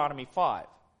in Deuteronomy 5?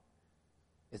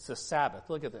 It's the Sabbath.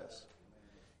 Look at this.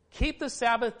 Keep the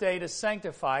Sabbath day to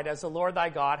sanctify it as the Lord thy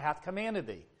God hath commanded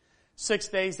thee. 6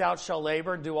 days thou shalt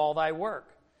labor and do all thy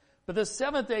work. But the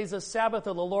 7th day is the Sabbath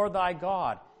of the Lord thy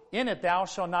God. In it thou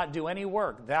shalt not do any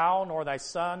work, thou, nor thy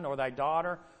son, nor thy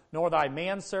daughter, nor thy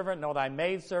manservant, nor thy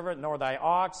maidservant, nor thy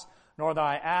ox, nor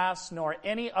thy ass, nor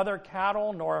any other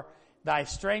cattle, nor thy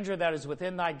stranger that is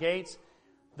within thy gates.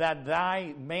 that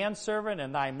thy manservant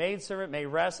and thy maidservant may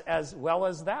rest as well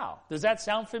as thou. Does that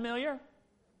sound familiar?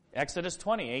 Exodus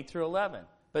 20, 8 through 11.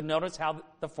 But notice how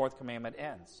the fourth commandment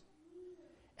ends.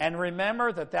 And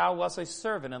remember that thou wast a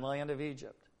servant in the land of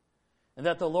Egypt, and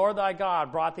that the Lord thy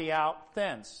God brought thee out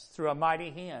thence through a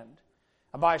mighty hand,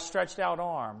 and by a stretched out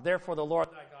arm. Therefore the Lord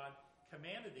thy God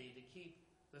commanded thee to keep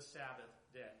the Sabbath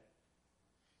day.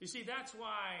 You see, that's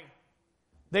why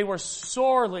they were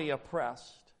sorely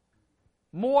oppressed.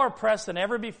 More oppressed than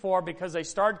ever before because they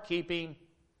started keeping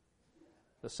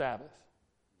the Sabbath.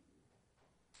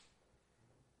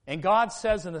 And God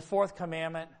says in the fourth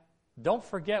commandment, don't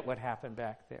forget what happened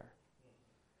back there.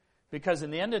 Because in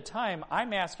the end of time,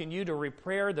 I'm asking you to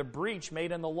repair the breach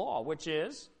made in the law, which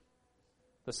is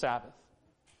the Sabbath.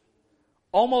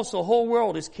 Almost the whole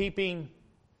world is keeping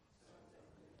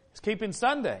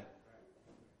Sunday.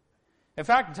 In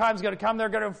fact, the time's going to come, they're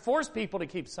going to force people to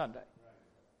keep Sunday.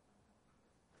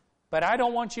 But I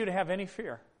don't want you to have any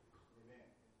fear.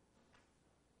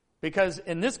 Because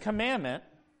in this commandment,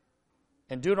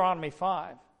 in Deuteronomy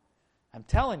 5, I'm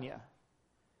telling you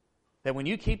that when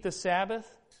you keep the Sabbath,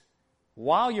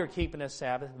 while you're keeping the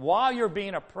Sabbath, while you're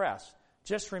being oppressed,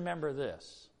 just remember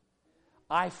this.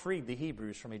 I freed the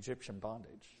Hebrews from Egyptian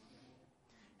bondage.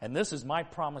 And this is my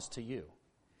promise to you.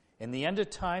 In the end of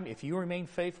time, if you remain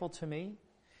faithful to me,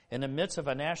 in the midst of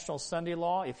a national Sunday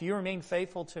law, if you remain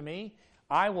faithful to me,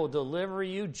 I will deliver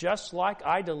you just like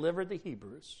I delivered the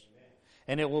Hebrews.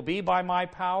 And it will be by my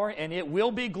power, and it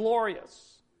will be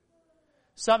glorious.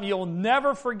 Something you'll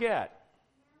never forget.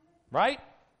 Right?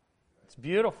 It's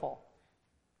beautiful.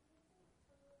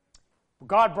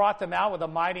 God brought them out with a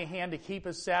mighty hand to keep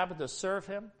His Sabbath, to serve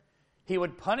Him. He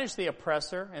would punish the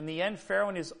oppressor. In the end, Pharaoh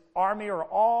and his army are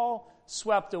all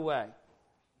swept away.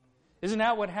 Isn't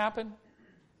that what happened?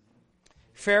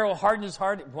 Pharaoh hardened his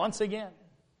heart once again.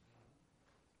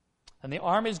 And the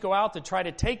armies go out to try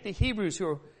to take the Hebrews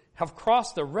who have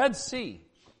crossed the Red Sea.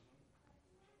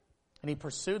 And he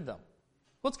pursued them.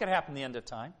 What's going to happen at the end of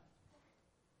time?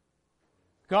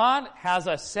 God has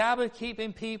a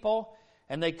Sabbath-keeping people,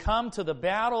 and they come to the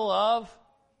battle of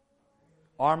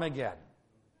Armageddon.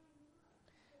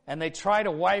 And they try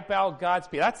to wipe out God's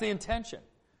people. That's the intention.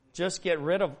 Just get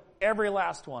rid of every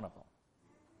last one of them.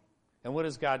 And what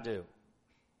does God do?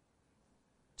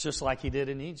 Just like He did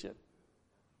in Egypt.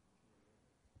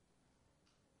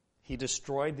 He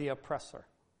destroyed the oppressor.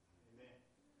 Amen.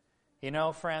 You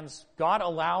know, friends, God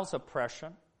allows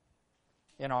oppression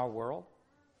in our world.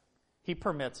 He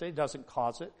permits it. He doesn't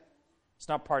cause it. It's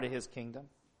not part of His kingdom.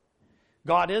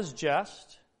 God is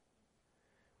just,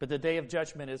 but the day of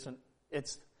judgment isn't.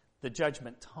 It's the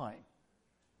judgment time.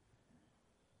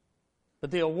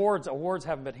 But the awards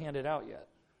haven't been handed out yet.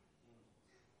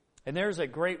 And there's a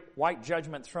great white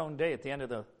judgment throne day at the end of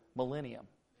the millennium.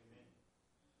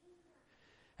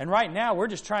 And right now, we're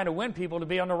just trying to win people to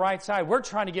be on the right side. We're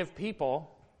trying to give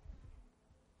people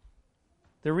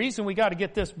the reason we got to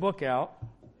get this book out.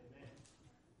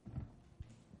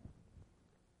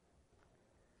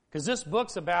 Because this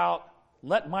book's about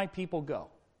let my people go.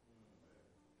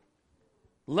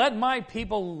 Let my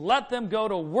people, let them go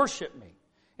to worship me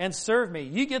and serve me.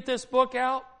 You get this book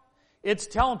out, it's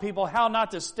telling people how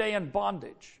not to stay in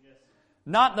bondage.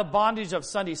 Not in the bondage of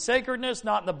Sunday sacredness,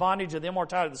 not in the bondage of the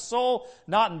immortality of the soul,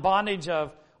 not in bondage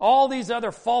of all these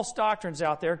other false doctrines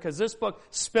out there, because this book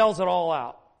spells it all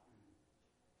out.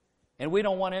 And we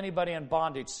don't want anybody in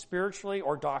bondage spiritually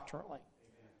or doctrinally.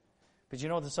 But you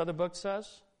know what this other book says?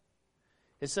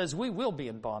 It says we will be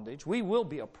in bondage, we will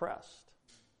be oppressed,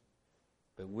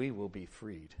 but we will be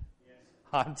freed.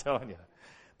 I'm telling you,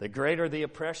 the greater the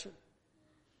oppression,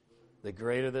 the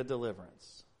greater the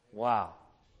deliverance. Wow.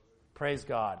 Praise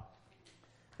God.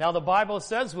 Now the Bible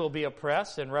says we'll be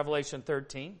oppressed in Revelation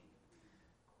 13. It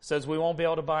says we won't be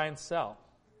able to buy and sell.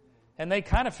 And they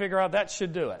kind of figure out that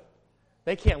should do it.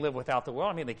 They can't live without the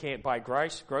world. I mean, they can't buy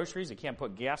groceries. They can't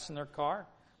put gas in their car,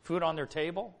 food on their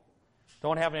table.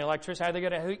 Don't have any electricity. How are they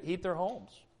going to heat their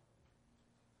homes?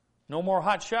 No more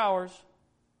hot showers.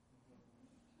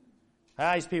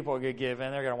 These people are going to give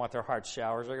in. They're going to want their hot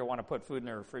showers. They're going to want to put food in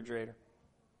their refrigerator.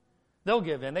 They'll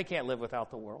give in. They can't live without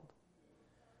the world.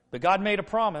 But God made a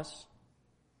promise.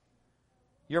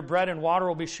 Your bread and water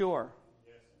will be sure.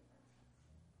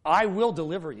 I will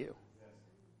deliver you.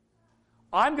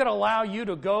 I'm going to allow you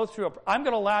to go through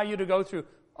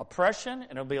oppression,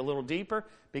 and it'll be a little deeper,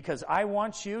 because I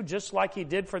want you, just like He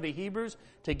did for the Hebrews,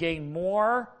 to gain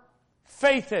more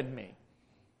faith in me.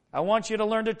 I want you to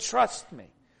learn to trust me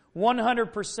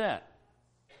 100%.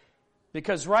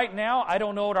 Because right now, I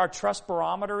don't know what our trust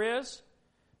barometer is,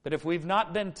 but if we've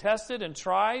not been tested and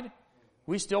tried,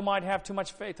 We still might have too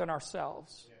much faith in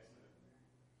ourselves.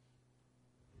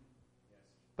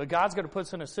 But God's going to put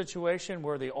us in a situation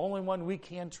where the only one we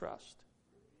can trust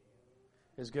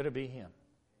is going to be Him.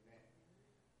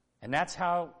 And that's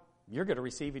how you're going to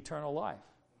receive eternal life.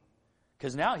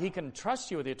 Because now He can trust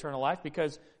you with eternal life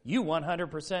because you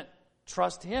 100%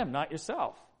 trust Him, not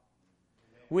yourself.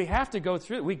 We have to go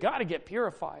through it. We got to get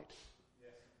purified.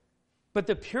 But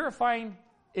the purifying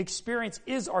experience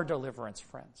is our deliverance,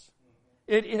 friends.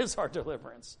 It is our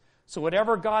deliverance. So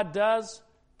whatever God does,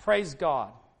 praise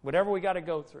God. Whatever we got to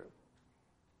go through.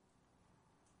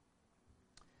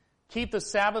 Keep the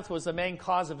Sabbath was the main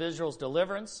cause of Israel's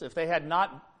deliverance. If they had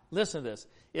not, listen to this,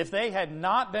 if they had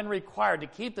not been required to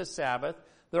keep the Sabbath,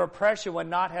 their oppression would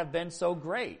not have been so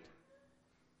great.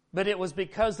 But it was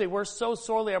because they were so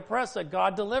sorely oppressed that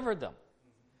God delivered them.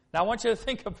 Now I want you to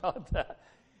think about that.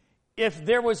 If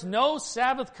there was no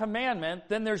Sabbath commandment,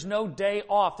 then there's no day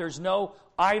off. There's no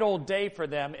idle day for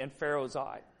them in Pharaoh's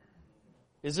eye.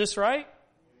 Is this right?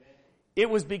 It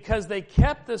was because they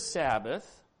kept the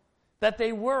Sabbath that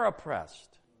they were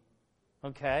oppressed.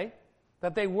 Okay?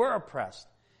 That they were oppressed.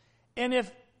 And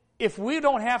if we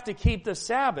don't have to keep the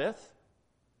Sabbath,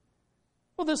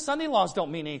 well, the Sunday laws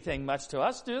don't mean anything much to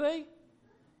us, do they?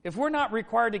 If we're not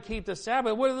required to keep the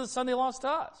Sabbath, what are the Sunday laws to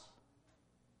us?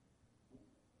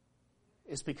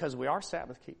 It's because we are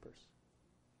Sabbath keepers.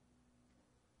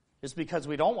 It's because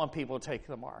we don't want people to take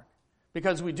the mark.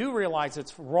 Because we do realize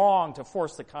it's wrong to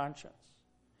force the conscience.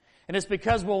 And it's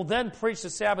because we'll then preach the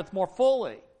Sabbath more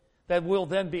fully that we'll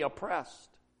then be oppressed.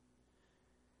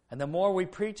 And the more we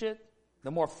preach it,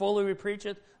 the more fully we preach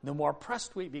it, the more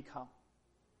oppressed we become.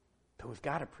 But we've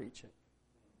got to preach it.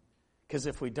 Because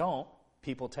if we don't,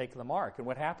 people take the mark. And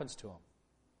what happens to them?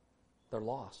 They're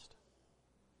lost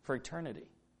for eternity.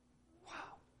 Wow.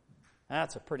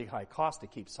 That's a pretty high cost to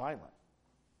keep silent.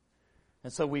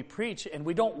 And so we preach, and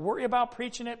we don't worry about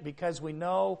preaching it because we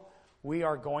know we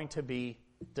are going to be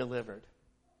delivered.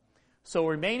 So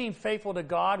remaining faithful to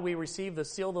God, we receive the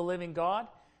seal of the living God.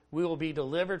 We will be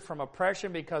delivered from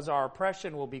oppression because our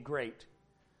oppression will be great.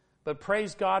 But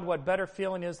praise God, what better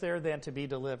feeling is there than to be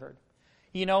delivered?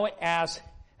 You know, and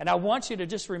I want you to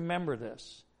just remember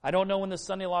this. I don't know when the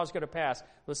Sunday law is going to pass.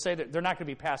 Let's say that they're not going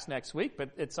to be passed next week,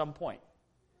 but at some point.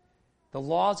 The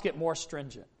laws get more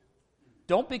stringent.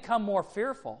 Don't become more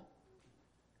fearful.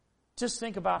 Just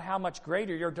think about how much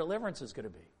greater your deliverance is going to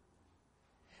be.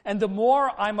 And the more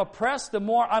I'm oppressed, the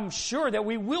more I'm sure that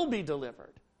we will be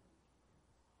delivered.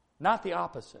 Not the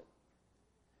opposite.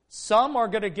 Some are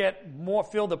going to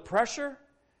feel the pressure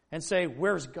and say,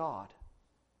 where's God?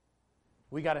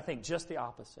 We got to think just the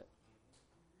opposite.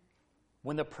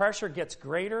 When the pressure gets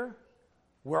greater,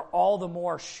 we're all the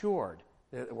more assured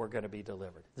that we're going to be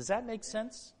delivered. Does that make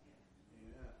sense?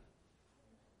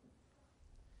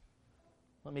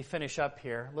 Let me finish up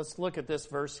here. Let's look at this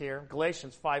verse here.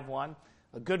 Galatians 5:1,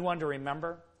 a good one to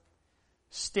remember.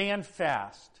 Stand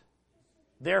fast,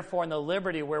 therefore, in the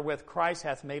liberty wherewith Christ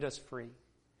hath made us free,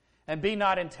 and be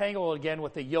not entangled again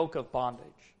with the yoke of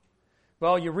bondage.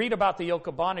 Well, you read about the yoke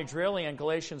of bondage really in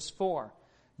Galatians 4.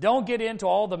 Don't get into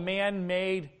all the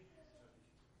man-made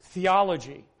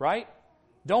theology, right?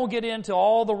 Don't get into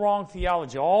all the wrong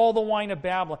theology, all the wine of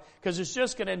Babylon, because it's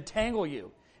just going to entangle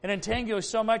you. And entangle you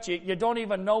so much you don't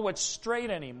even know what's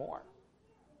straight anymore.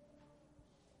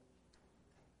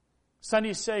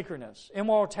 Sunday sacredness,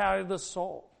 immortality of the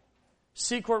soul,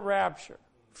 secret rapture,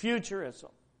 futurism.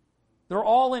 They're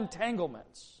all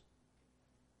entanglements.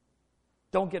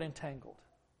 Don't get entangled.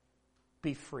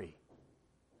 Be free.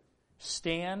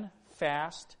 Stand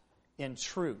fast in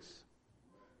truth.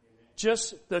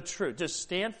 Just the truth. Just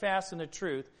stand fast in the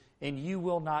truth and you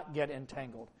will not get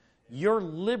entangled. Your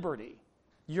liberty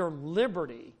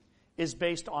is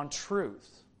based on truth,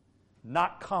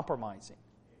 not compromising.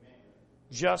 Amen.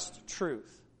 Just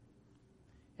truth.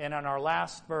 And on our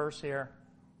last verse here,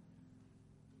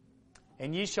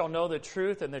 and ye shall know the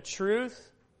truth, and the truth,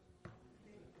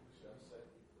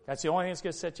 that's the only thing that's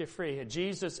going to set you free.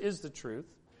 Jesus is the truth.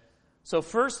 So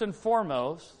first and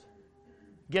foremost,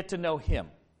 get to know Him.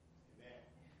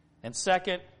 And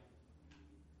second,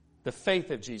 the faith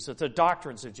of Jesus, the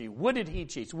doctrines of Jesus. What did He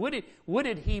teach? What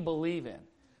did He believe in?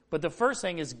 But the first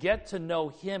thing is get to know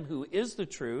Him who is the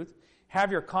truth,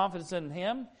 have your confidence in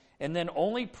Him, and then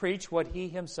only preach what He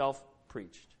Himself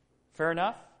preached. Fair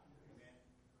enough? Amen.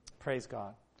 Praise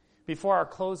God. Before our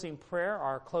closing prayer,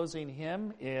 our closing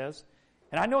hymn is,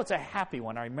 and I know it's a happy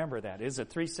one, I remember that. Is it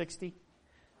 360?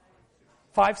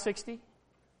 560?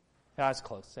 That's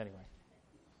close, anyway.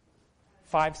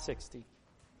 560.